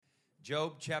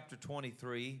Job chapter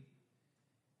 23,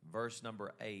 verse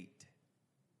number 8.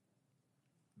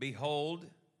 Behold,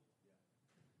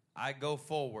 I go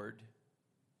forward,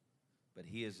 but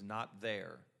he is not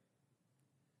there.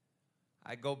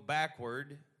 I go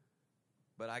backward,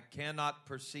 but I cannot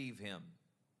perceive him.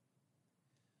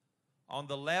 On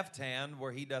the left hand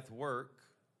where he doth work,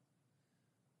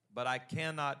 but I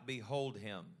cannot behold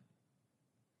him.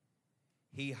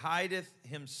 He hideth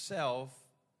himself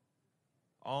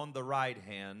on the right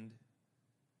hand,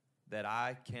 that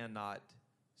I cannot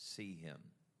see him.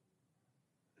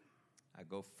 I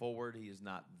go forward, he is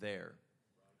not there.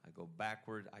 I go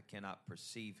backward, I cannot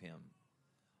perceive him.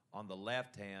 On the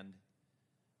left hand,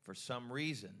 for some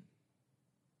reason,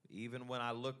 even when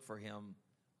I look for him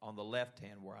on the left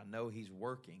hand where I know he's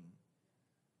working,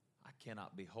 I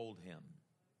cannot behold him.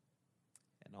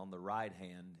 And on the right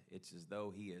hand, it's as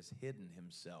though he has hidden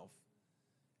himself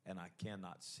and I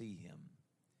cannot see him.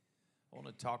 I want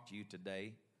to talk to you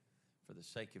today, for the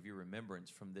sake of your remembrance,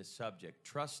 from this subject,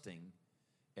 trusting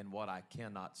in what I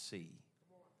cannot see.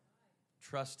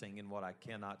 Trusting in what I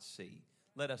cannot see.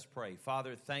 Let us pray.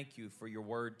 Father, thank you for your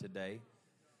word today.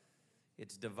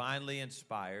 It's divinely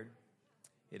inspired.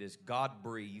 It is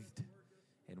God-breathed,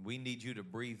 and we need you to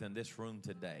breathe in this room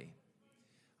today.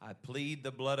 I plead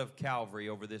the blood of Calvary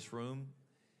over this room,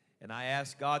 and I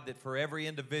ask, God, that for every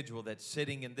individual that's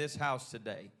sitting in this house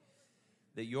today,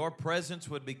 that your presence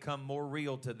would become more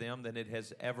real to them than it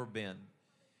has ever been,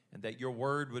 and that your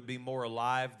word would be more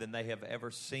alive than they have ever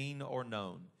seen or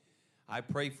known. I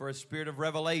pray for a spirit of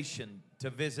revelation to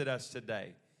visit us today,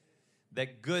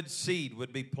 that good seed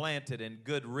would be planted in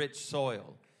good, rich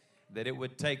soil, that it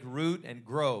would take root and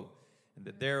grow, and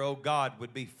that there, oh God,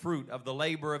 would be fruit of the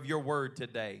labor of your word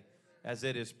today as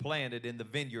it is planted in the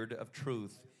vineyard of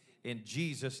truth. In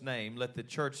Jesus' name, let the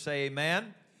church say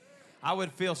amen. I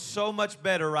would feel so much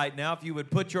better right now if you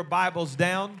would put your Bibles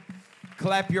down,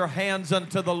 clap your hands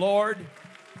unto the Lord,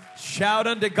 shout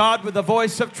unto God with a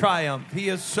voice of triumph. He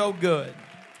is so good.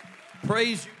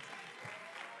 Praise you.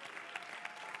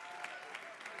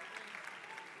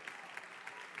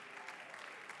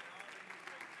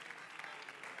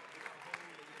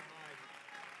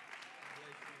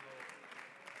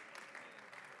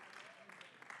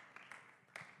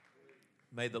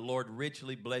 May the Lord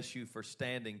richly bless you for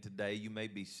standing today. You may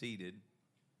be seated.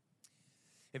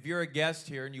 If you're a guest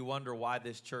here and you wonder why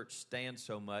this church stands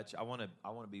so much, I want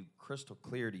to be crystal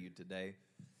clear to you today.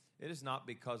 It is not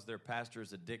because their pastor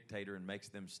is a dictator and makes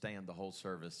them stand the whole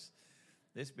service.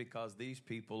 It's because these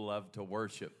people love to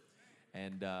worship.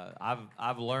 And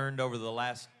I've learned over the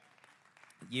last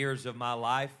years of my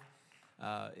life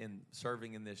in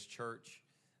serving in this church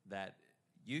that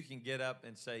you can get up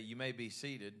and say, you may be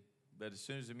seated, but as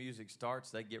soon as the music starts,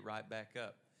 they get right back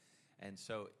up. And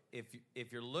so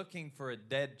if you're looking for a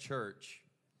dead church,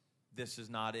 this is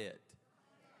not it.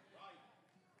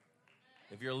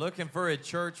 If you're looking for a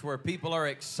church where people are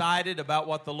excited about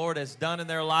what the Lord has done in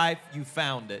their life, you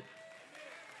found it.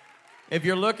 If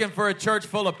you're looking for a church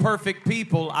full of perfect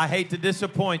people, I hate to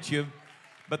disappoint you,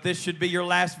 but this should be your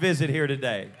last visit here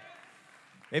today.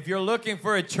 If you're looking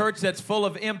for a church that's full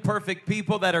of imperfect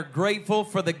people that are grateful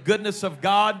for the goodness of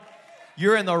God,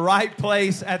 you're in the right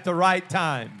place at the right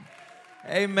time.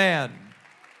 Amen.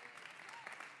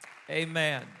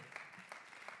 Amen.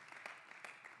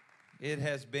 It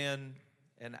has been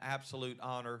an absolute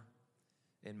honor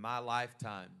in my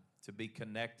lifetime to be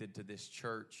connected to this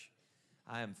church.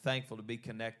 I am thankful to be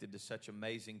connected to such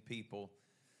amazing people,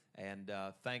 and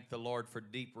thank the Lord for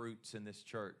deep roots in this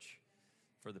church,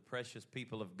 for the precious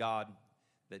people of God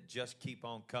that just keep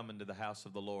on coming to the house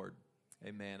of the Lord.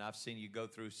 Amen. I've seen you go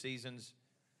through seasons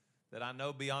that I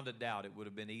know beyond a doubt it would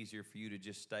have been easier for you to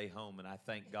just stay home, and I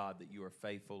thank God that you are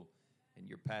faithful and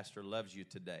your pastor loves you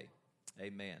today.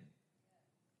 Amen.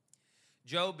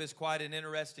 Job is quite an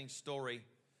interesting story.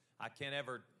 I can't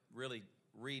ever really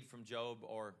read from Job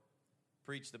or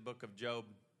preach the book of Job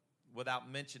without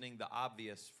mentioning the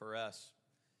obvious for us,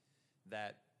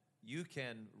 that you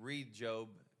can read Job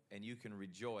and you can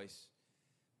rejoice.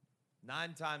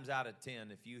 9 times out of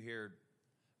 10, if you hear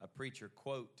a preacher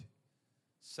quote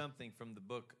something from the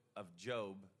book of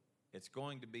Job, it's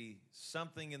going to be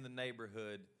something in the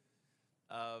neighborhood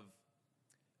of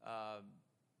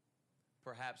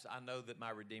perhaps, I know that my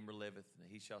Redeemer liveth, and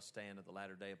he shall stand at the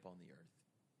latter day upon the earth.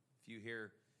 If you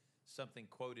hear something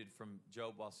quoted from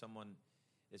Job while someone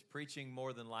is preaching,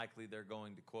 more than likely they're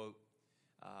going to quote,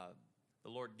 the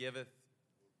Lord giveth,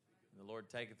 and the Lord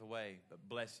taketh away, but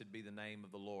blessed be the name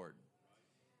of the Lord.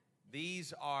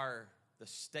 These are the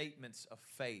statements of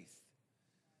faith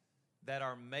that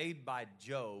are made by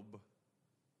Job,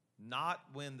 not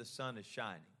when the sun is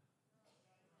shining,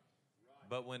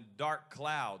 but when dark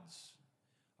clouds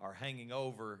are hanging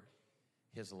over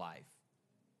his life.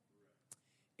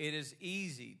 It is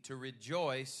easy to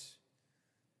rejoice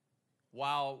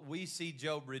while we see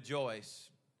Job rejoice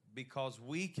because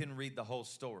we can read the whole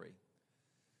story.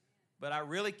 But I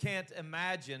really can't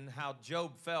imagine how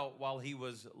Job felt while he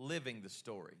was living the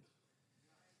story.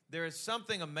 There is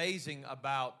something amazing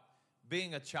about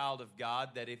being a child of God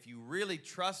that if you really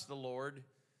trust the Lord,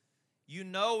 you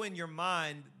know in your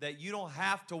mind that you don't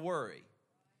have to worry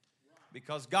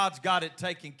because God's got it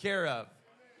taken care of.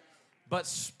 But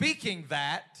speaking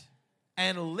that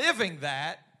and living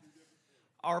that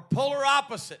are polar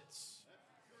opposites.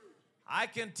 I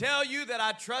can tell you that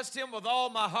I trust Him with all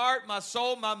my heart, my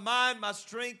soul, my mind, my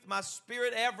strength, my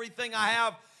spirit, everything I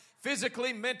have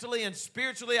physically, mentally, and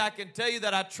spiritually. I can tell you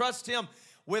that I trust Him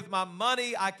with my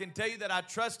money. I can tell you that I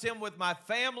trust Him with my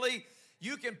family.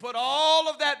 You can put all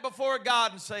of that before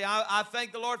God and say, I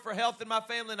thank the Lord for health in my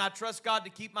family, and I trust God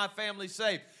to keep my family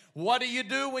safe. What do you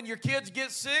do when your kids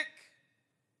get sick?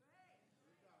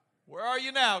 Where are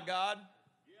you now, God?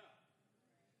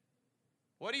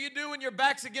 What do you do when your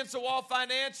back's against the wall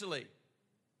financially?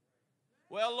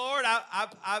 Well, Lord,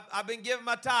 I've been giving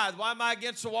my tithe. Why am I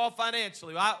against the wall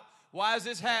financially? Why is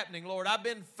this happening, Lord? I've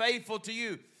been faithful to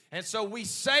you. And so we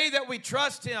say that we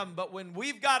trust Him, but when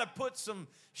we've got to put some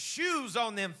shoes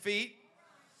on them feet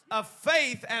of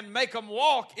faith and make them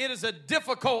walk, it is a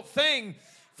difficult thing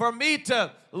for me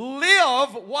to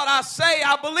live what I say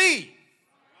I believe.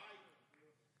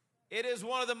 It is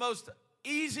one of the most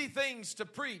easy things to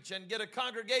preach and get a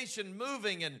congregation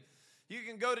moving, and you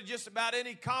can go to just about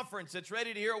any conference that's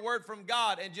ready to hear a word from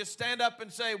God and just stand up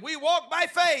and say, we walk by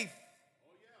faith,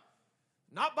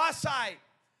 not by sight.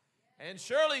 And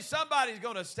surely somebody's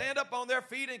going to stand up on their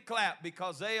feet and clap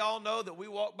because they all know that we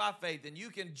walk by faith. And you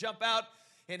can jump out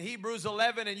in Hebrews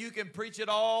 11 and you can preach it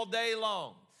all day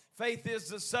long. Faith is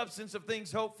the substance of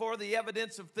things hoped for, the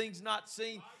evidence of things not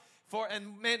seen.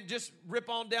 And man, just rip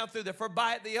on down through there. For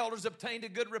by it the elders obtained a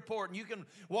good report. And you can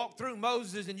walk through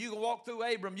Moses, and you can walk through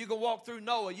Abram. You can walk through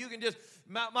Noah. You can just,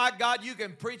 my God, you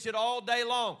can preach it all day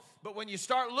long. But when you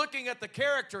start looking at the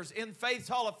characters in Faith's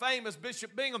Hall of Fame, as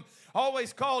Bishop Bingham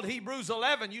always called Hebrews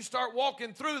 11, you start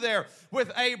walking through there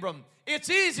with Abram. It's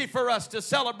easy for us to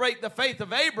celebrate the faith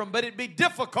of Abram, but it'd be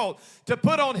difficult to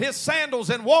put on his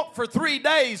sandals and walk for 3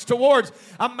 days towards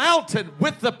a mountain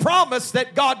with the promise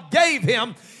that God gave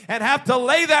him and have to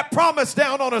lay that promise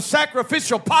down on a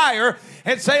sacrificial pyre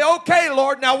and say, okay,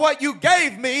 Lord, now what you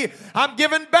gave me, I'm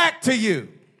giving back to you.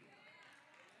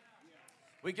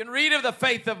 We can read of the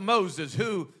faith of Moses,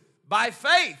 who by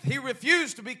faith, he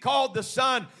refused to be called the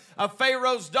son of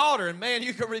Pharaoh's daughter. And man,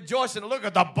 you can rejoice and look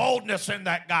at the boldness in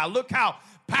that guy. Look how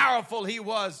powerful he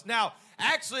was. Now,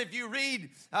 actually, if you read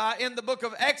in the book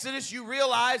of Exodus, you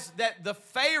realize that the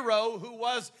Pharaoh who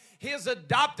was his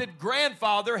adopted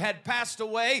grandfather had passed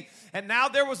away, and now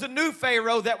there was a new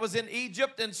Pharaoh that was in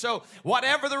Egypt. And so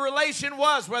whatever the relation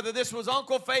was, whether this was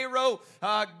Uncle Pharaoh,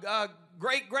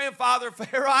 great-grandfather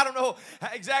Pharaoh, I don't know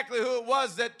exactly who it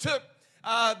was that took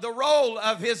the role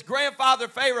of his grandfather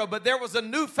Pharaoh, but there was a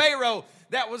new Pharaoh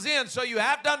that was in. So you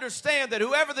have to understand that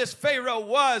whoever this Pharaoh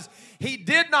was, he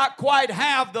did not quite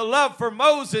have the love for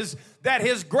Moses that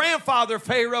his grandfather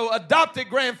Pharaoh, adopted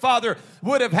grandfather,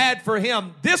 would have had for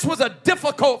him. This was a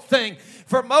difficult thing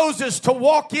for Moses to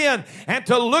walk in and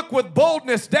to look with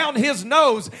boldness down his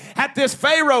nose at this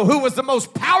Pharaoh who was the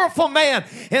most powerful man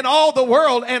in all the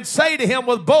world and say to him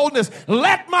with boldness,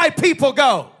 let my people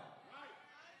go.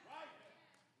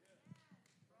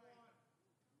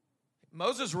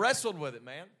 Moses wrestled with it,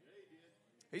 man.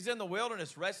 He's in the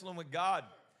wilderness wrestling with God.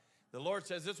 The Lord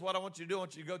says, this is what I want you to do. I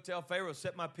want you to go tell Pharaoh,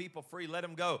 set my people free, let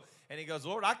him go. And he goes,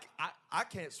 Lord, I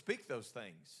can't speak those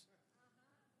things.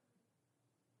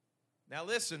 Now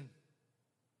listen,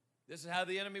 this is how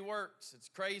the enemy works. It's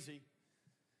crazy.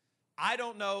 I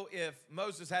don't know if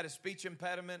Moses had a speech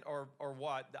impediment or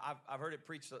what. I've heard it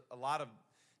preached a lot of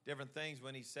different things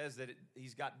when he says that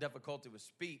he's got difficulty with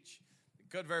speech. It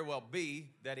could very well be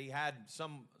that he had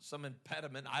some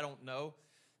impediment. I don't know.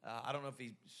 I don't know if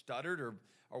he stuttered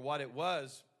or what it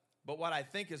was. But what I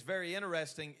think is very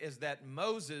interesting is that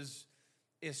Moses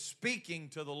is speaking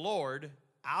to the Lord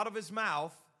out of his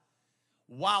mouth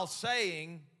while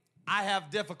saying, I have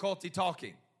difficulty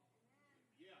talking.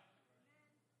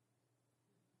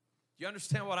 Do you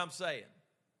understand what I'm saying?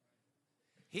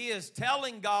 He is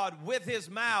telling God with his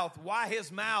mouth why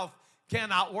his mouth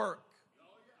cannot work.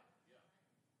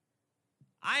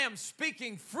 I am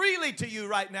speaking freely to you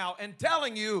right now and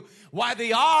telling you why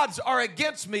the odds are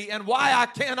against me and why I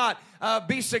cannot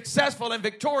be successful and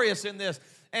victorious in this.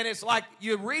 And it's like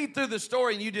you read through the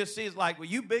story and you just see it's like, well,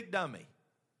 you big dummy.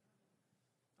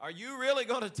 Are you really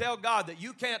going to tell God that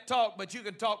you can't talk, but you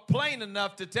can talk plain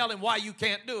enough to tell him why you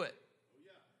can't do it?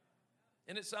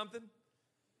 Isn't it something?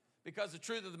 Because the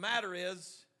truth of the matter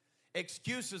is,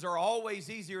 excuses are always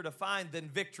easier to find than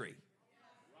victory.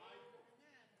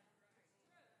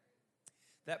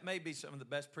 That may be some of the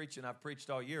best preaching I've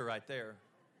preached all year right there.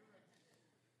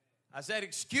 I said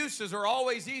excuses are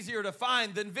always easier to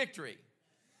find than victory.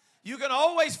 You can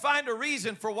always find a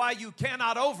reason for why you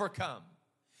cannot overcome.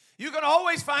 You can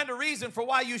always find a reason for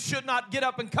why you should not get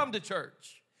up and come to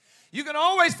church. You can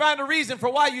always find a reason for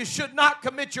why you should not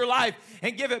commit your life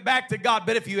and give it back to God.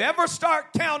 But if you ever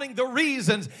start counting the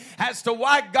reasons as to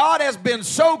why God has been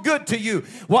so good to you,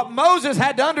 what Moses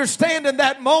had to understand in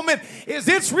that moment is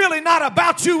it's really not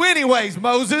about you anyways,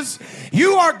 Moses.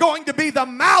 You are going to be the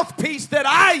mouthpiece that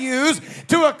I use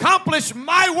to accomplish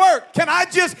my work. Can I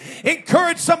just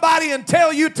encourage somebody and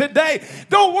tell you today,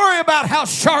 don't worry about how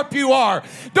sharp you are.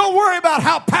 Don't worry about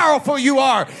how powerful you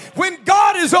are. When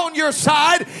God is on your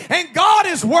side and God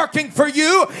is working for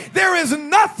you, there is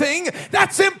nothing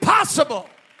that's impossible.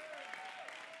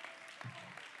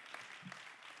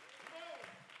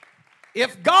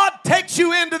 If God takes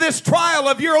you into this trial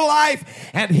of your life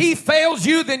and he fails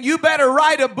you, then you better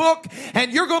write a book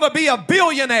and you're going to be a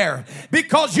billionaire,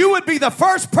 because you would be the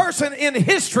first person in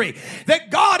history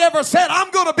that God ever said, I'm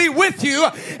going to be with you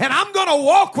and I'm going to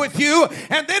walk with you,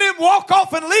 and then him walk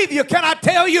off and leave you. Can I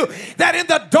tell you that in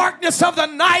the darkness of the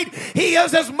night, he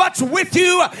is as much with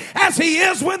you as he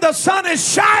is when the sun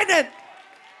is shining?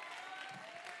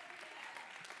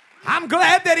 I'm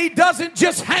glad that he doesn't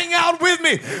just hang out with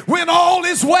me when all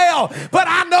is well, but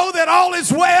I know that all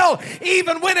is well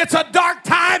even when it's a dark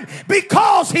time,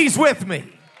 because he's with me.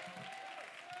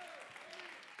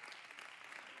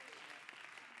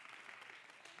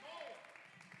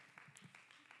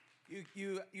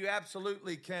 You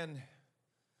absolutely can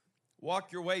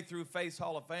walk your way through Faith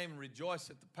Hall of Fame and rejoice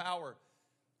at the power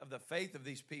of the faith of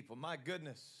these people. My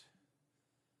goodness.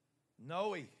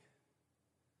 Noe.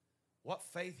 What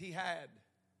faith he had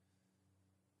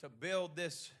to build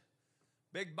this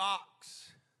big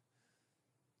box,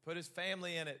 put his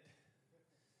family in it.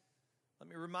 Let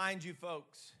me remind you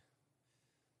folks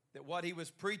that what he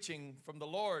was preaching from the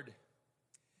Lord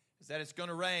is that it's going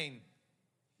to rain.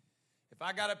 If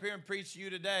I got up here and preached to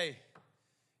you today,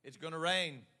 it's going to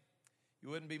rain, you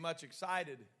wouldn't be much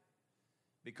excited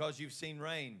because you've seen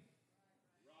rain.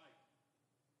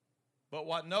 But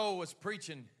what Noah was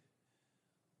preaching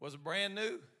was brand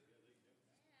new.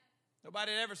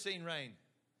 Nobody had ever seen rain.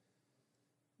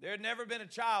 There had never been a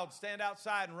child stand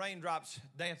outside and raindrops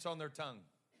dance on their tongue.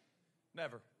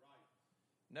 Never.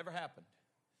 Never happened.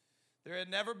 There had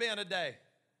never been a day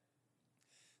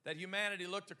that humanity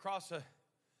looked across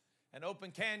an open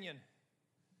canyon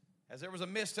as there was a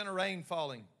mist and a rain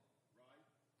falling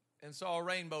and saw a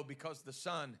rainbow, because the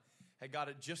sun had got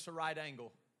at just the right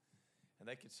angle and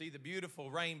they could see the beautiful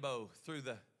rainbow through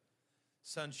the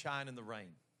sunshine and the rain.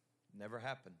 Never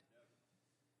happened.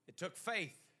 It took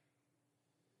faith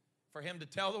for him to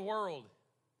tell the world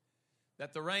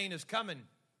that the rain is coming,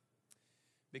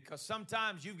 because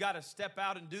sometimes you've got to step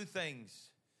out and do things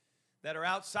that are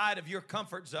outside of your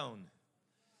comfort zone.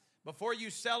 Before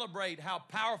you celebrate how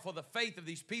powerful the faith of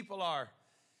these people are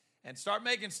and start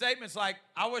making statements like,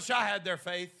 I wish I had their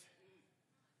faith,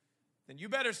 then you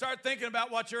better start thinking about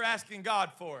what you're asking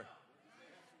God for.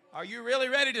 Are you really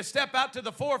ready to step out to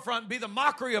the forefront and be the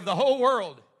mockery of the whole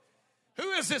world?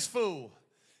 Who is this fool?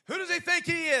 Who does he think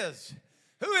he is?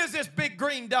 Who is this big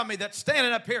green dummy that's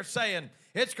standing up here saying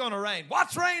it's going to rain?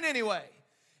 What's rain anyway?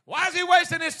 Why is he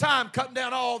wasting his time cutting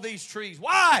down all these trees?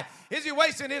 Why is he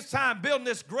wasting his time building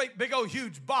this great big old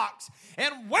huge box?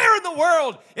 And where in the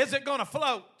world is it going to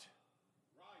float?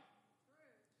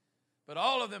 But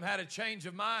all of them had a change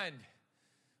of mind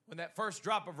when that first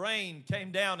drop of rain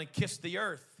came down and kissed the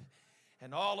earth.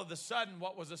 And all of a sudden,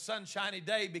 what was a sunshiny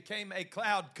day became a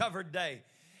cloud-covered day.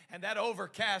 And that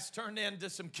overcast turned into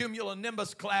some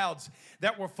cumulonimbus clouds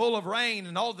that were full of rain.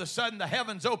 And all of a sudden, the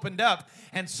heavens opened up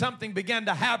and something began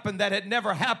to happen that had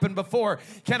never happened before.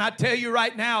 Can I tell you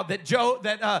right now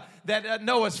that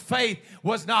Noah's faith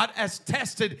was not as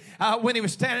tested when he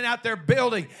was standing out there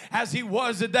building as he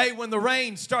was the day when the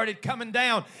rain started coming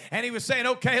down. And he was saying,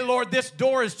 okay, Lord, this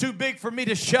door is too big for me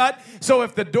to shut. So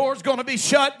if the door's going to be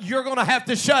shut, you're going to have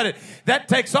to shut it. That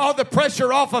takes all the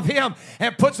pressure off of him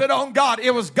and puts it on God.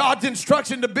 It was God's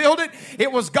instruction to build it.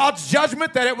 It was God's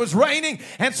judgment that it was raining.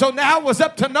 And so now it was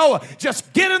up to Noah.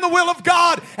 Just get in the will of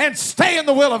God and stay in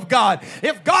the will of God.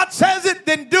 If God says it,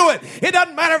 then do it. It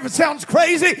doesn't matter if it sounds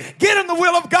crazy. Get in the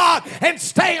will of God and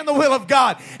stay in the will of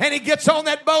God. And he gets on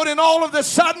that boat, and all of a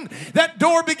sudden that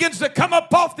door begins to come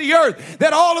up off the earth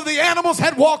that all of the animals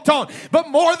had walked on. But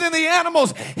more than the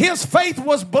animals, his faith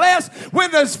was blessed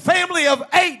when his family of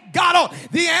 8 got on.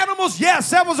 The animals, yes,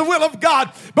 that was the will of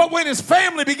God. But when his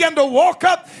family began to walk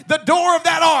up the door of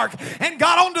that ark and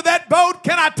got onto that boat,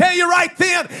 can I tell you right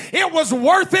then, it was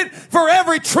worth it for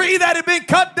every tree that had been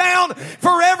cut down,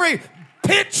 for every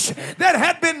pitch that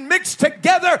had been mixed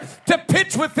together to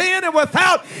pitch within and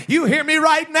without. You hear me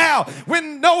right now.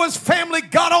 When Noah's family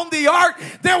got on the ark,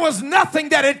 there was nothing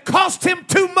that had cost him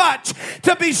too much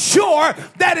to be sure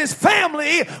that his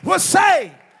family was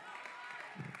saved.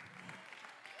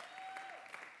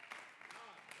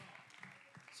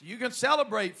 So you can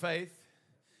celebrate faith.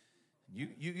 You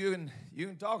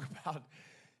can talk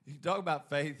about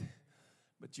faith,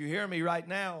 but you hear me right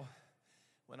now.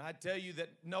 When I tell you that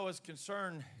Noah's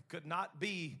concern could not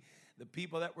be the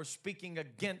people that were speaking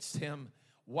against him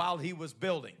while he was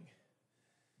building.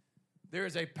 There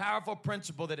is a powerful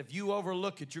principle that if you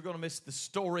overlook it, you're going to miss the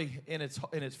story in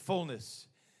its fullness.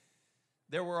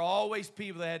 There were always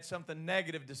people that had something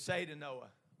negative to say to Noah.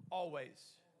 Always.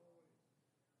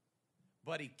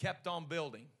 But he kept on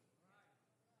building.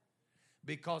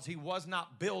 Because he was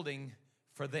not building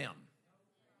for them.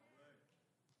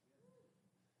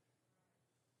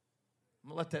 I'm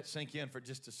going to let that sink in for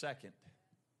just a second.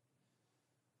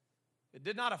 It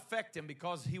did not affect him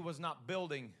because he was not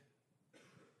building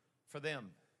for them.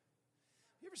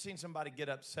 You ever seen somebody get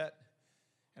upset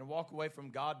and walk away from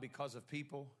God because of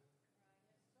people?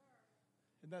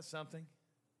 Isn't that something?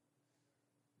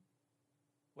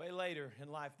 Way later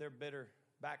in life, they're bitter,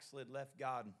 backslid, left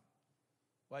God.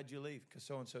 Why'd you leave? Because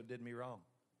so-and-so did me wrong.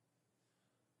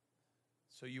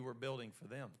 So you were building for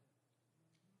them.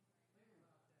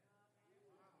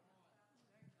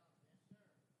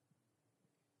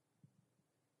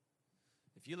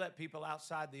 If you let people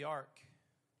outside the ark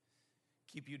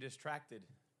keep you distracted,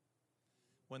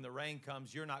 when the rain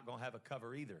comes, you're not going to have a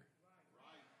cover either.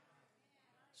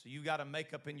 So you got to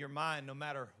make up in your mind, no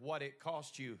matter what it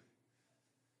costs you,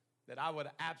 that I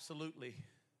would absolutely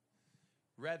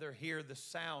rather hear the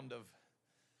sound of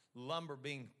lumber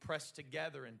being pressed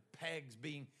together and pegs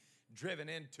being driven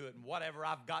into it and whatever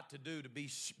I've got to do to be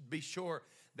sure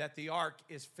that the ark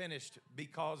is finished,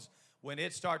 because when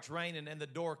it starts raining and the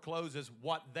door closes,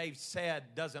 what they've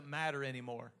said doesn't matter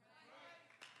anymore.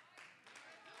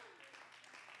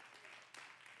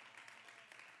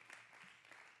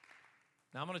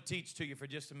 Now, I'm going to teach to you for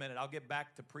just a minute. I'll get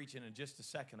back to preaching in just a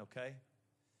second, okay?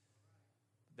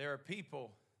 There are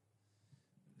people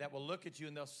that will look at you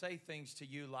and they'll say things to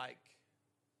you like,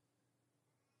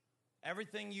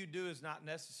 everything you do is not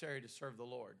necessary to serve the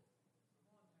Lord.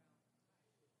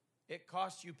 It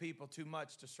costs you people too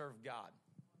much to serve God.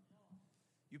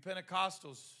 You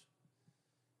Pentecostals,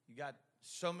 you got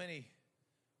so many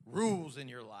rules in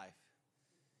your life.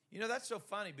 You know, that's so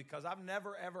funny because I've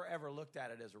never, ever, ever looked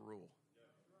at it as a rule.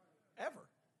 Ever.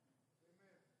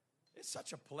 It's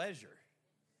such a pleasure.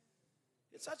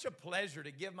 It's such a pleasure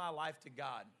to give my life to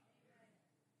God.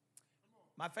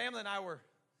 My family and I were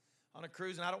on a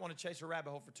cruise, and I don't want to chase a rabbit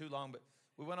hole for too long, but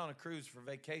we went on a cruise for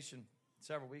vacation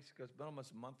several weeks ago. It's been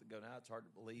almost a month ago now. It's hard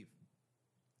to believe.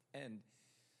 And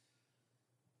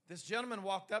this gentleman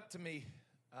walked up to me.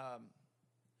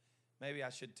 Maybe I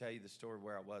should tell you the story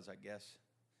where I was, I guess.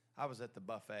 I was at the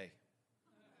buffet.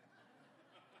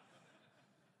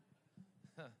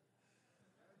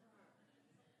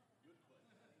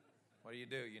 What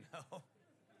do? You know?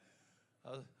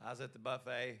 I was at the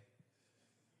buffet,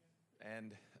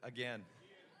 and again,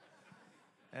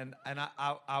 and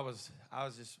I was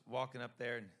just walking up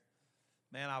there, and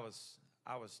man, I was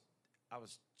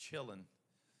chilling.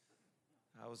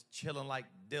 I was chilling like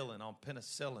Dylan on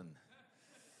penicillin,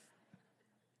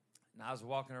 and I was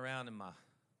walking around in my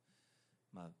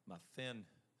thin.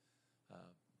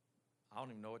 I don't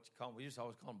even know what you call them. We used to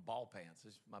always call them ball pants.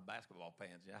 This is my basketball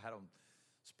pants. I had on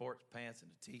sports pants and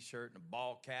a T-shirt and a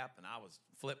ball cap, and I was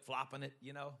flip-flopping it,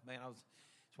 you know. Man, I was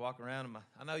just walking around in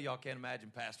I know y'all can't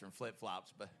imagine pastor in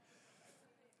flip-flops, but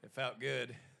it felt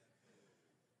good.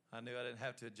 I knew I didn't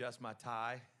have to adjust my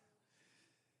tie.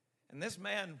 And this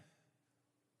man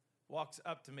walks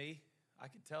up to me. I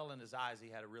could tell in his eyes he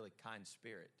had a really kind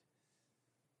spirit.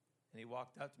 And he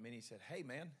walked up to me and he said, "Hey,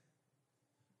 man,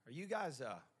 are you guys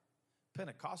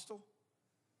Pentecostal?"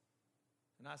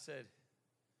 And I said,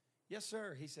 "Yes,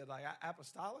 sir." He said, "Like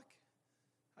apostolic?"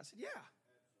 I said, "Yeah."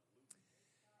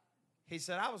 He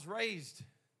said, I was raised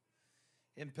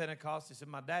in Pentecost. He said,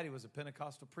 my daddy was a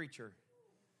Pentecostal preacher.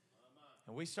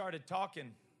 And we started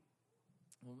talking.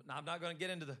 Now, I'm not going to get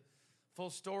into the full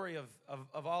story of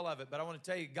all of it, but I want to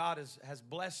tell you, God has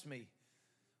blessed me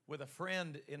with a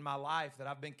friend in my life that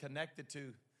I've been connected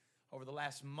to over the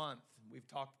last month. We've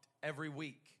talked every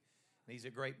week. And he's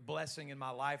a great blessing in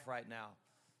my life right now.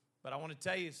 But I want to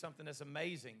tell you something that's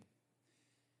amazing.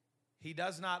 He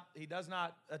does not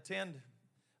attend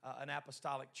an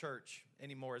apostolic church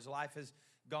anymore. His life has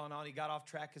gone on. He got off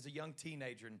track as a young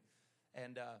teenager,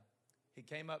 and he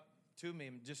came up to me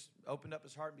and just opened up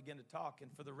his heart and began to talk.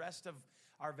 And for the rest of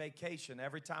our vacation,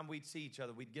 every time we'd see each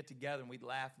other, we'd get together and we'd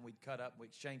laugh and we'd cut up and we'd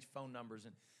exchange phone numbers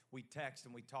and we'd text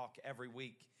and we'd talk every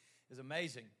week. It was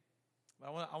amazing. But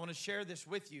I want to share this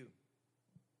with you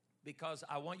because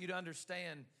I want you to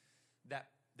understand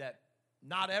that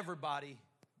not everybody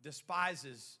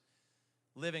despises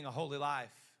living a holy life.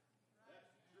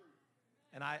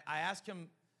 And I asked him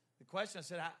the question. I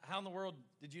said, how in the world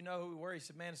did you know who we were? He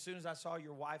said, man, as soon as I saw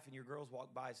your wife and your girls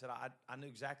walk by, he said, I knew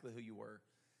exactly who you were.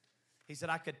 He said,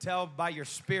 I could tell by your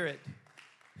spirit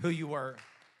who you were.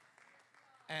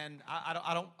 And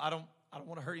I don't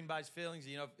want to hurt anybody's feelings.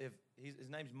 You know, if his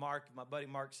name's Mark, my buddy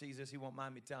Mark sees this, he won't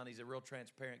mind me telling. He's a real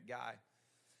transparent guy.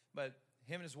 But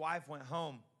him and his wife went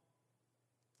home.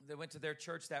 They went to their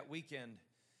church that weekend.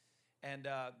 And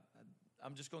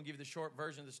I'm just going to give you the short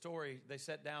version of the story. They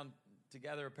sat down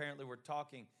together, apparently were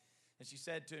talking. And she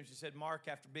said to him, she said, Mark,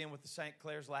 after being with the St.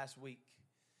 Clairs last week,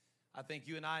 I think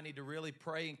you and I need to really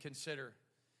pray and consider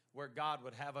where God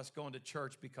would have us going to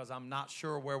church, because I'm not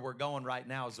sure where we're going right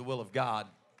now is the will of God.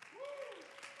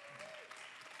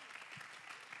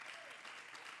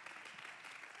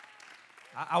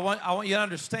 I want you to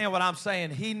understand what I'm saying.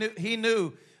 He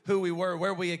knew who we were,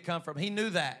 where we had come from. He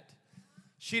knew that.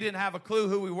 She didn't have a clue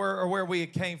who we were or where we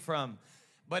had came from.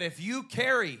 But if you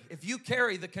carry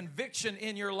the conviction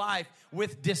in your life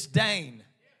with disdain,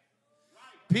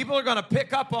 people are going to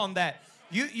pick up on that.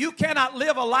 You cannot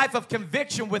live a life of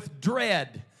conviction with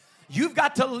dread. You've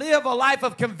got to live a life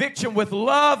of conviction with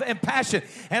love and passion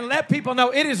and let people know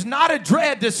it is not a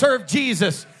dread to serve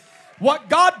Jesus. What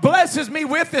God blesses me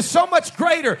with is so much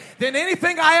greater than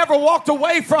anything I ever walked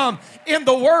away from in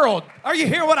the world. Are you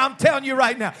hearing what I'm telling you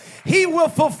right now? He will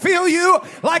fulfill you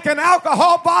like an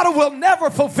alcohol bottle will never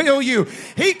fulfill you.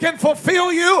 He can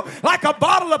fulfill you like a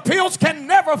bottle of pills can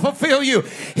never fulfill you.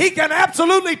 He can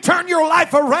absolutely turn your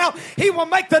life around. He will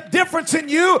make the difference in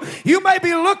you. You may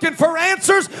be looking for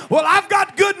answers. Well, I've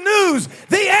got good news.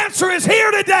 The answer is here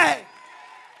today.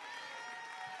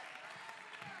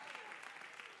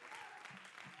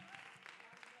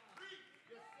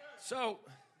 So,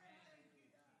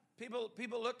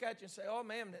 people look at you and say, oh,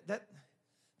 man,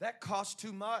 that costs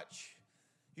too much.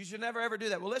 You should never, ever do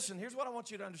that. Well, listen, here's what I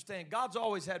want you to understand. God's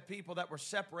always had people that were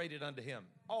separated unto him.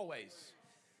 Always.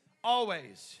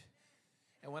 Always.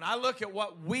 And when I look at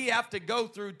what we have to go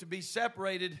through to be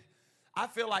separated, I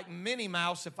feel like Minnie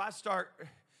Mouse if I start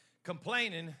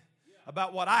complaining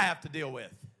about what I have to deal with.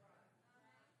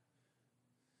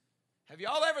 Have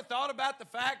y'all ever thought about the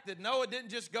fact that Noah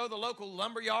didn't just go to the local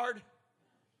lumber yard?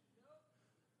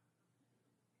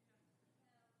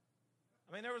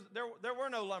 I mean, there were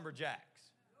no lumberjacks.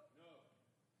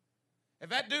 If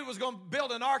that dude was going to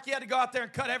build an ark, he had to go out there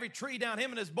and cut every tree down,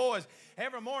 him and his boys.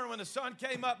 Every morning when the sun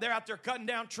came up, they're out there cutting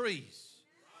down trees,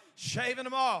 shaving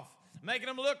them off, making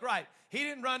them look right. He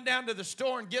didn't run down to the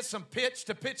store and get some pitch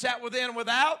to pitch out within and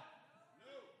without.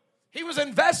 He was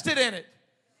invested in it.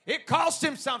 It cost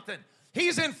him something.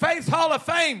 He's in Faith Hall of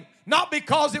Fame, not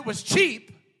because it was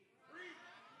cheap.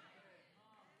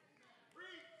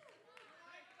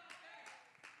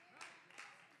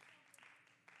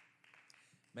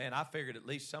 Man, I figured at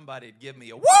least somebody would give me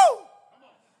a woo!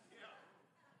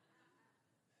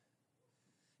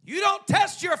 You don't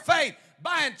test your faith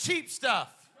buying cheap stuff.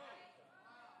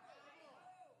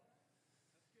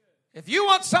 If you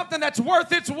want something that's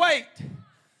worth its weight,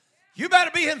 you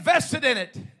better be invested in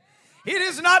it. It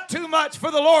is not too much for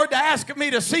the Lord to ask of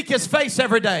me to seek his face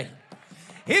every day.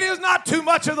 It is not too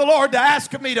much of the Lord to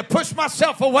ask of me to push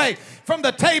myself away from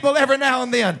the table every now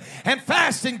and then and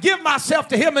fast and give myself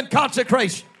to him in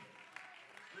consecration.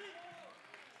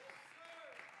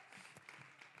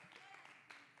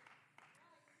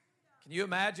 Can you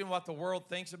imagine what the world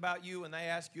thinks about you when they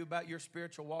ask you about your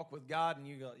spiritual walk with God and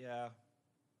you go, yeah.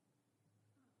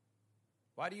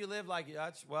 Why do you live like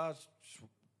that?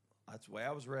 That's the way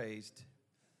I was raised.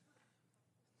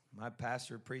 My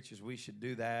pastor preaches we should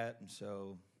do that, and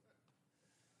so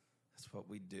that's what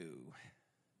we do.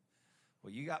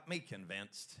 Well, you got me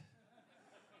convinced.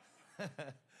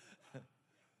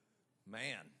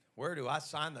 Man, where do I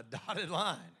sign the dotted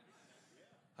line?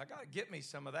 I got to get me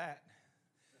some of that.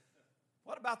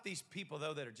 What about these people,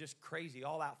 though, that are just crazy,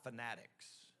 all-out fanatics?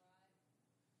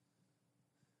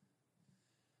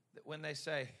 That when they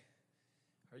say,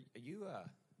 are you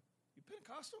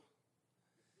Pentecostal?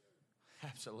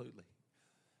 Absolutely.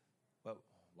 But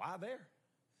why there?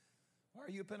 Why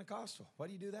are you a Pentecostal? Why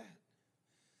do you do that?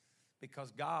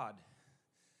 Because God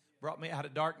brought me out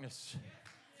of darkness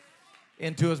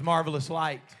into His marvelous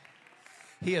light.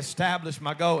 He established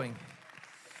my going.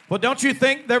 Well, don't you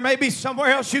think there may be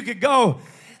somewhere else you could go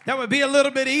that would be a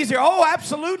little bit easier? Oh,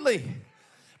 absolutely.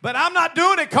 But I'm not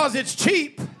doing it because it's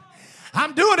cheap.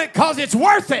 I'm doing it because it's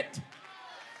worth it.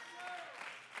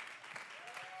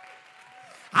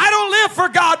 I don't live for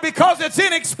God because it's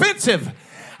inexpensive.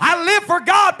 I live for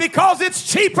God because it's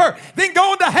cheaper than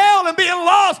going to hell and being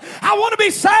lost. I want to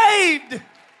be saved.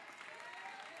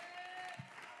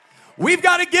 We've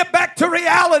got to get back to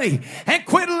reality and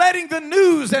quit letting the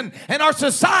news and our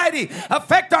society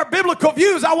affect our biblical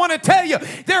views. I want to tell you,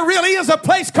 there really is a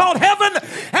place called heaven,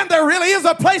 and there really is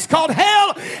a place called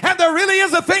hell, and there really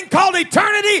is a thing called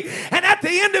eternity. And at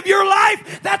the end of your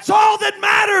life, that's all that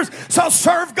matters. So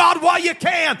serve God while you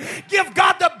can. Give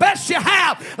God the best you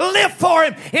have. Live for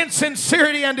Him in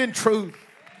sincerity and in truth.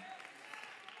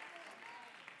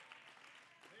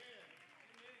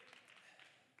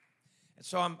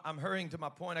 So I'm hurrying to my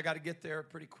point. I got to get there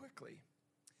pretty quickly.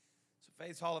 So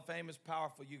Faith's Hall of Fame is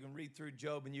powerful. You can read through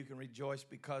Job and you can rejoice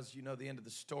because you know the end of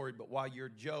the story. But while you're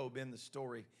Job in the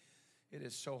story, it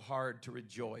is so hard to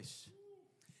rejoice.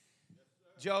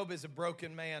 Job is a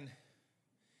broken man.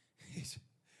 He's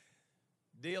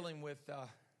dealing with the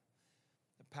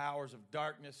powers of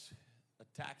darkness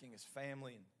attacking his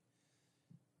family. And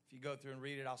if you go through and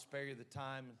read it, I'll spare you the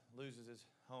time. Loses his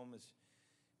home, his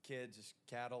kids, his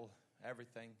cattle,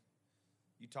 everything.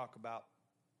 You talk about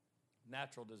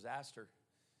natural disaster.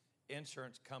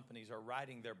 Insurance companies are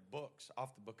writing their books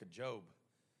off the book of Job.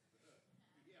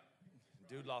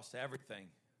 Dude lost everything.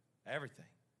 Everything.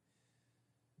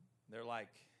 They're like,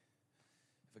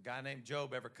 if a guy named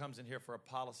Job ever comes in here for a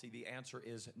policy, the answer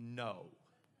is no.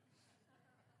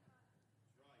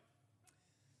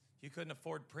 You couldn't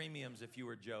afford premiums if you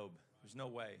were Job. There's no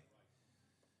way.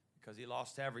 Because he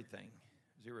lost everything.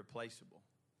 It was irreplaceable.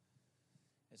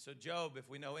 And so Job, if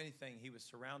we know anything, he was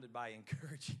surrounded by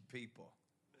encouraging people.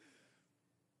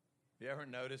 You ever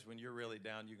notice when you're really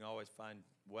down, you can always find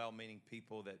well-meaning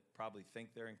people that probably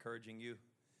think they're encouraging you,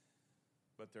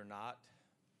 but they're not.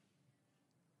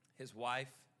 His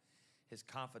wife, his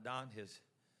confidant, his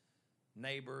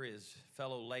neighbor, his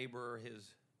fellow laborer,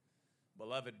 his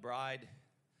beloved bride,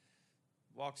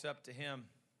 walks up to him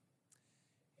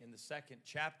in the 2nd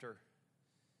chapter,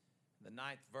 the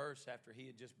 9th verse, after he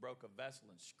had just broke a vessel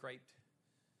and scraped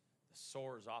the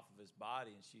sores off of his body.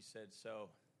 And she said, so,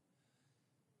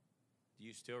 do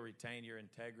you still retain your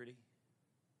integrity?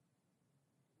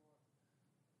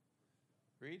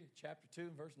 Read it, chapter 2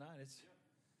 and verse 9. It's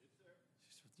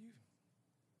with you.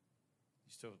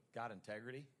 You still got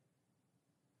integrity?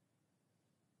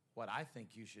 What I think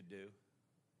you should do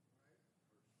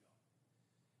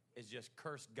is just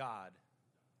curse God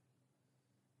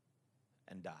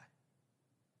and die.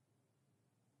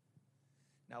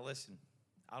 Now listen,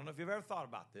 I don't know if you've ever thought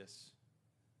about this,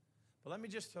 but let me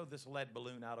just throw this lead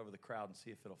balloon out over the crowd and see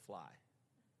if it'll fly.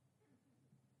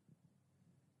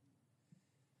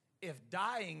 If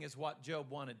dying is what Job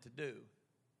wanted to do,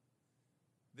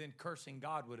 then cursing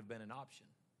God would have been an option.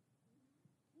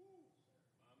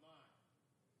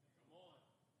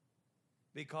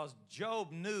 Because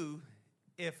Job knew,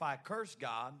 if I curse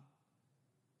God,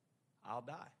 I'll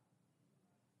die.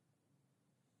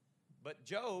 But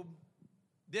Job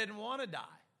didn't want to die.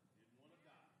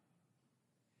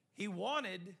 He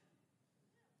wanted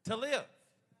to live.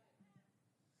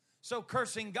 So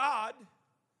cursing God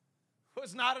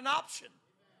was not an option.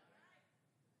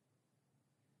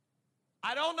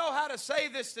 I don't know how to say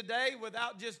this today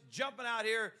without just jumping out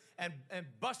here and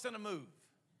busting a move.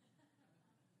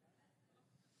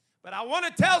 But I want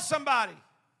to tell somebody,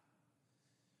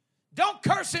 don't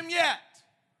curse him yet.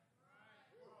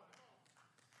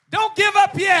 Don't give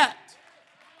up yet.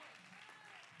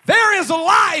 There is a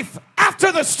life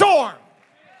after the storm.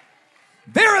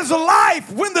 There is a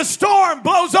life when the storm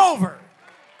blows over.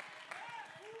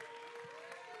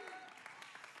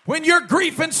 When your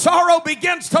grief and sorrow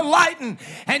begins to lighten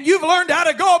and you've learned how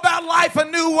to go about life a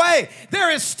new way, there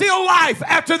is still life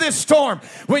after this storm.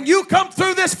 When you come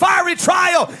through this fiery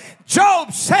trial,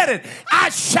 Job said it, I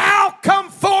shall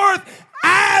come forth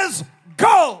as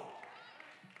gold.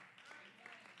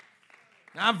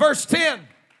 Now in verse 10,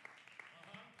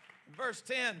 Verse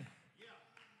 10.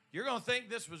 You're going to think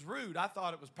this was rude. I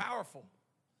thought it was powerful.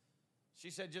 She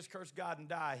said, just curse God and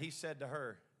die. He said to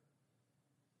her,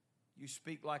 you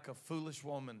speak like a foolish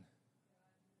woman,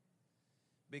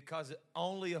 because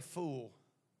only a fool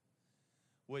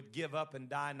would give up and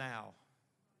die now.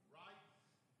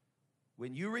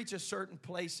 When you reach a certain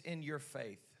place in your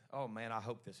faith, oh man, I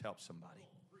hope this helps somebody.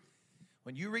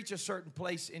 When you reach a certain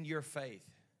place in your faith,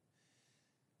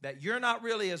 that you're not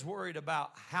really as worried about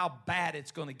how bad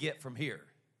it's going to get from here.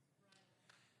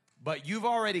 But you've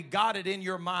already got it in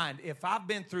your mind. If I've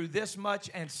been through this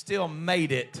much and still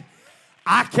made it,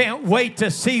 I can't wait to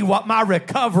see what my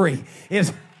recovery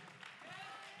is.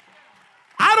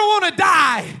 I don't want to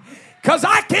die, because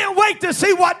I can't wait to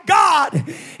see what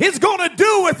God is going to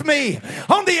do with me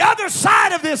on the other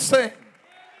side of this thing.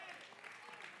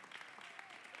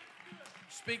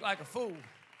 Speak like a fool.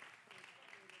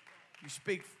 You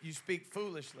speak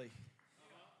foolishly.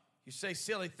 You say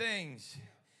silly things.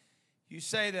 You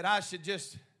say that I should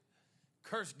just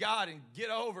curse God and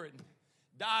get over it and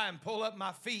die and pull up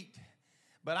my feet.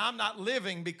 But I'm not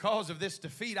living because of this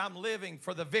defeat. I'm living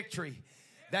for the victory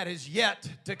that is yet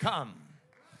to come.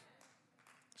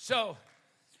 So,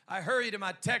 I hurry to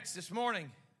my text this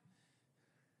morning.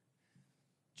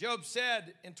 Job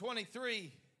said in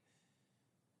 23,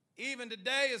 even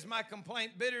today is my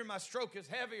complaint bitter, my stroke is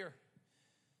heavier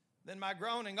than my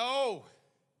groaning. Oh,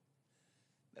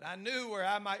 that I knew where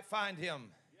I might find him,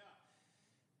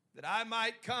 that I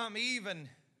might come even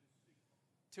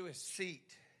to his seat.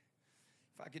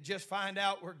 If I could just find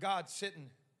out where God's sitting,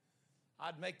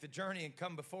 I'd make the journey and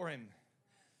come before him.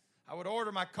 I would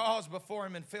order my cause before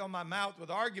him and fill my mouth with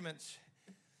arguments.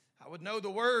 I would know the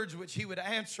words which he would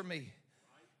answer me,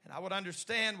 and I would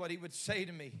understand what he would say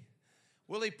to me.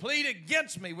 Will he plead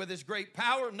against me with his great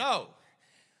power? No.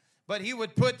 But he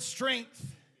would put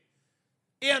strength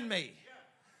in me.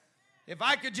 If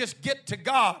I could just get to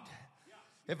God,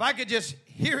 if I could just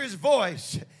hear his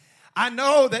voice, I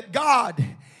know that God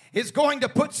is going to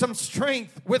put some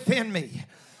strength within me.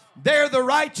 There the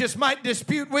righteous might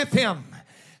dispute with him.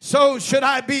 So should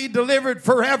I be delivered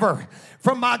forever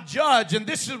from my judge. And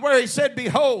this is where he said,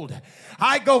 behold,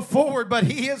 I go forward, but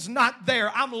he is not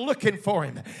there. I'm looking for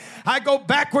him. I go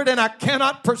backward and I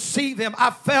cannot perceive him. I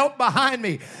felt behind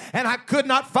me and I could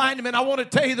not find him. And I want to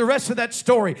tell you the rest of that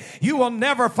story. You will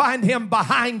never find him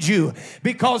behind you,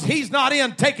 because he's not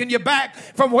in taking you back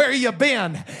from where you've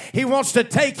been. He wants to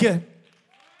take you.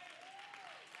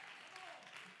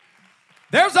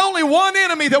 There's only one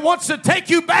enemy that wants to take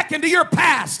you back into your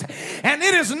past, and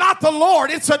it is not the Lord,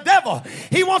 it's the devil.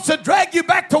 He wants to drag you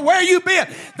back to where you've been.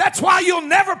 That's why you'll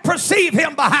never perceive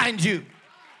him behind you.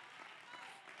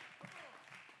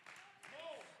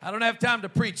 I don't have time to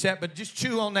preach that, but just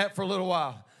chew on that for a little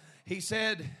while. He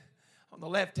said, on the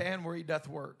left hand where he doth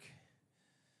work,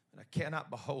 and I cannot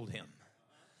behold him.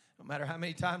 No matter how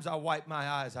many times I wipe my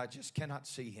eyes, I just cannot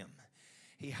see him.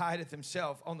 He hideth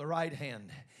himself on the right hand,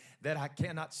 that I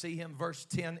cannot see him. Verse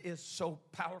 10 is so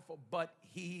powerful. But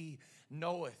he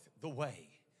knoweth the way.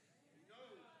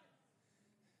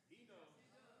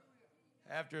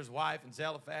 After his wife and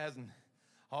Zelophehad and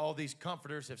all these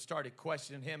comforters have started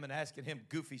questioning him and asking him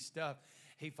goofy stuff,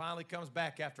 he finally comes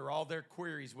back after all their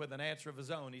queries with an answer of his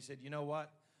own. He said, you know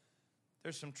what?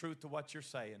 There's some truth to what you're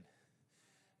saying.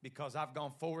 Because I've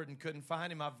gone forward and couldn't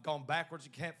find him. I've gone backwards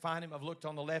and can't find him. I've looked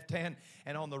on the left hand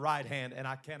and on the right hand, and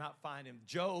I cannot find him.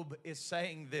 Job is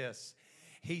saying this.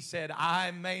 He said, I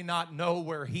may not know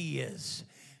where he is,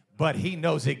 but he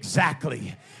knows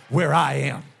exactly where I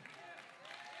am.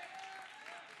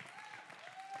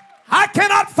 I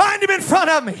cannot find him in front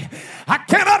of me. I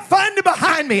cannot find him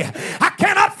behind me. I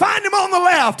cannot find him on the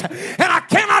left. And I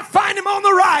cannot find him on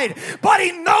the right. But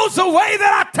he knows the way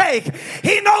that I take.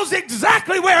 He knows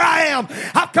exactly where I am.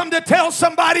 I've come to tell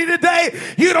somebody today,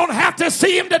 you don't have to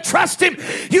see him to trust him.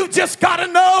 You just got to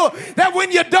know that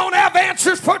when you don't have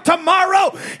answers for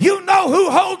tomorrow, you know who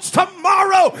holds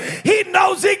tomorrow. He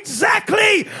knows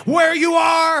exactly where you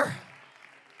are.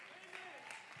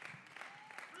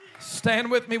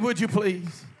 Stand with me, would you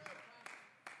please?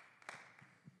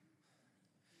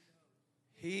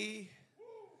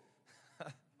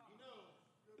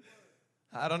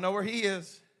 I don't know where he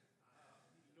is,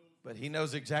 but he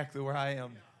knows exactly where I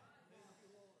am.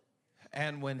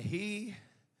 And when he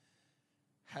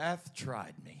hath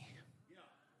tried me,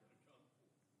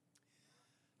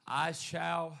 I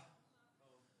shall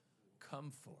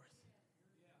come forth.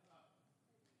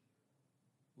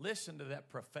 Listen to that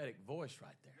prophetic voice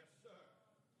right there.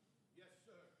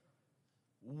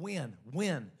 When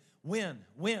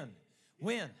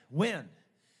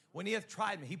When he hath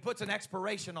tried me, he puts an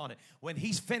expiration on it. When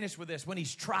he's finished with this, when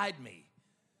he's tried me,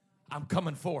 I'm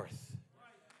coming forth.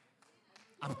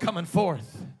 I'm coming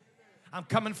forth. I'm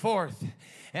coming forth.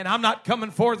 And I'm not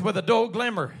coming forth with a dull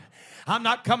glimmer. I'm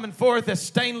not coming forth as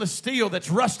stainless steel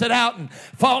that's rusted out and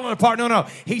falling apart. No.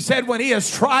 He said, when he has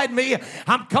tried me,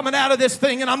 I'm coming out of this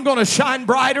thing and I'm going to shine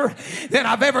brighter than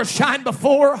I've ever shined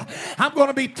before. I'm going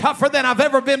to be tougher than I've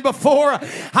ever been before.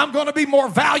 I'm going to be more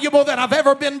valuable than I've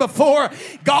ever been before.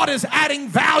 God is adding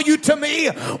value to me.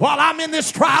 While I'm in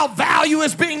this trial, value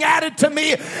is being added to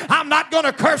me. I'm not going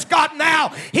to curse God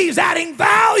now. He's adding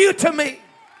value to me.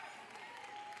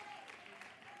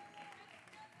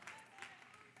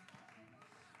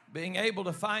 Being able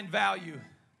to find value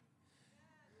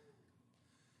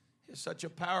is such a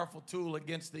powerful tool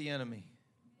against the enemy.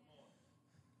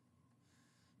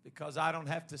 Because I don't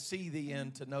have to see the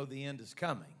end to know the end is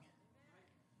coming.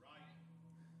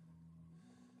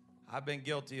 I've been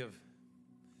guilty of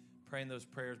praying those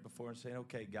prayers before and saying,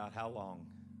 okay, God, how long?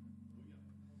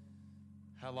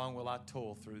 How long will I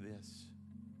toil through this?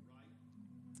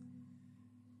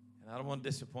 And I don't want to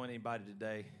disappoint anybody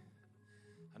today.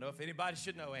 I know if anybody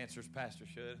should know answers, Pastor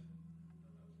should.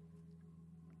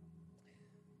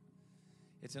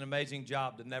 It's an amazing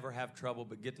job to never have trouble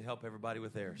but get to help everybody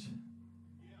with theirs.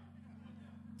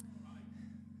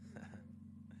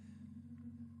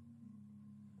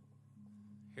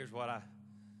 Here's what I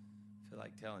feel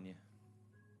like telling you.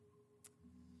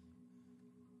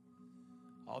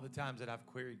 All the times that I've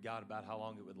queried God about how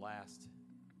long it would last,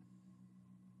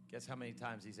 guess how many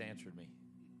times He's answered me?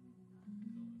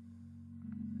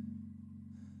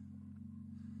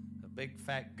 Big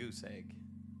fat goose egg.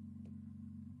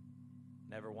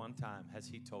 Never one time has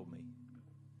He told me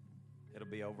it'll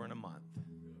be over in a month.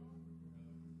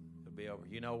 It'll be over.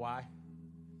 You know why?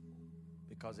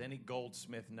 Because any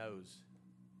goldsmith knows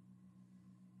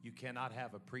you cannot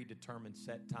have a predetermined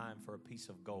set time for a piece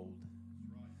of gold,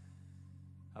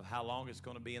 of how long it's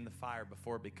going to be in the fire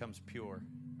before it becomes pure,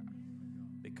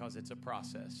 because it's a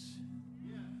process.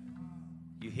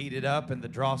 You heat it up and the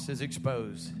dross is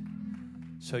exposed.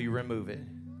 So you remove it.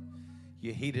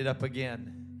 You heat it up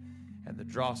again, and the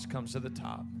dross comes to the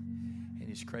top, and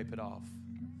you scrape it off.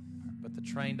 But the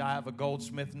trained eye of a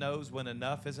goldsmith knows when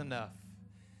enough is enough.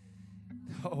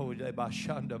 Oh,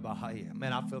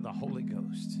 man, I feel the Holy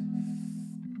Ghost.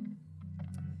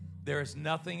 There is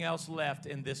nothing else left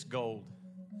in this gold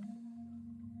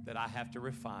that I have to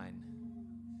refine,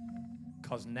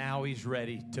 because now He's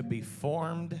ready to be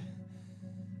formed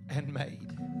and made.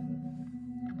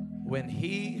 When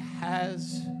He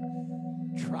has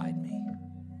tried me.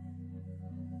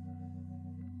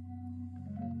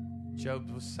 Job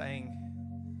was saying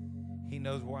he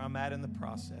knows where I'm at in the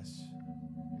process.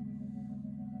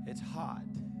 It's hot.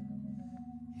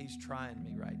 He's trying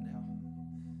me right now.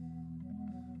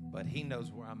 But He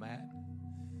knows where I'm at.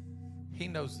 He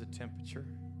knows the temperature.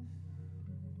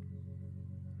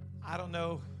 I don't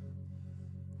know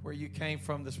where you came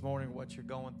from this morning, what you're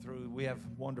going through. We have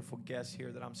wonderful guests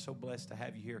here that I'm so blessed to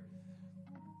have you here.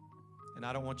 And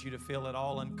I don't want you to feel at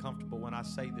all uncomfortable when I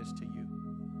say this to you.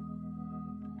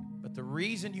 But the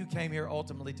reason you came here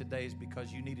ultimately today is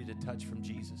because you needed a touch from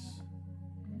Jesus.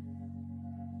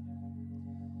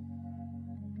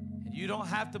 And you don't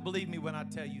have to believe me when I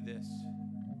tell you this.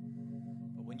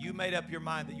 But when you made up your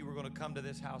mind that you were going to come to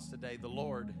this house today, the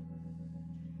Lord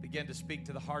began to speak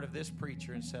to the heart of this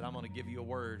preacher and said, I'm going to give you a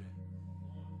word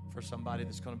for somebody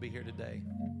that's going to be here today.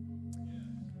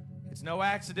 It's no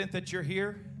accident that you're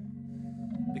here,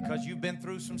 because you've been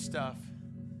through some stuff.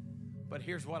 But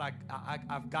here's what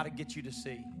I've got to get you to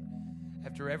see.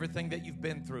 After everything that you've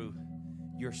been through,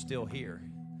 you're still here.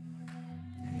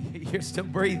 You're still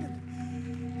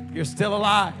breathing. You're still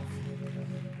alive.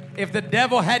 If the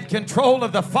devil had control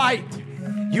of the fight,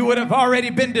 you would have already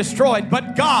been destroyed.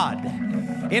 But God,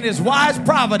 in His wise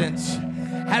providence,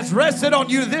 has rested on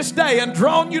you this day and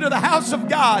drawn you to the house of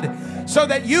God so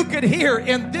that you could hear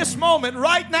in this moment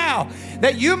right now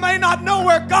that you may not know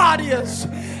where God is,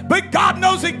 but God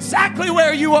knows exactly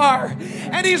where you are,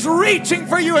 and He's reaching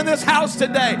for you in this house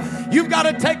today. You've got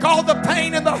to take all the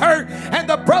pain and the hurt and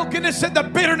the brokenness and the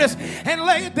bitterness and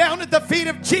lay it down at the feet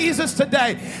of Jesus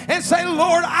today and say,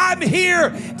 Lord, I'm here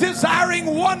desiring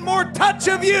one more touch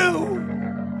of you.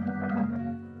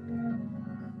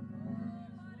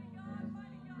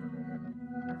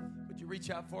 Reach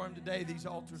out for Him today. These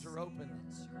altars are open.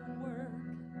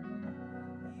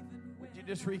 Would you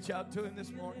just reach out to Him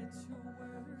this morning?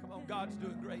 Come on, God's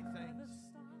doing great things.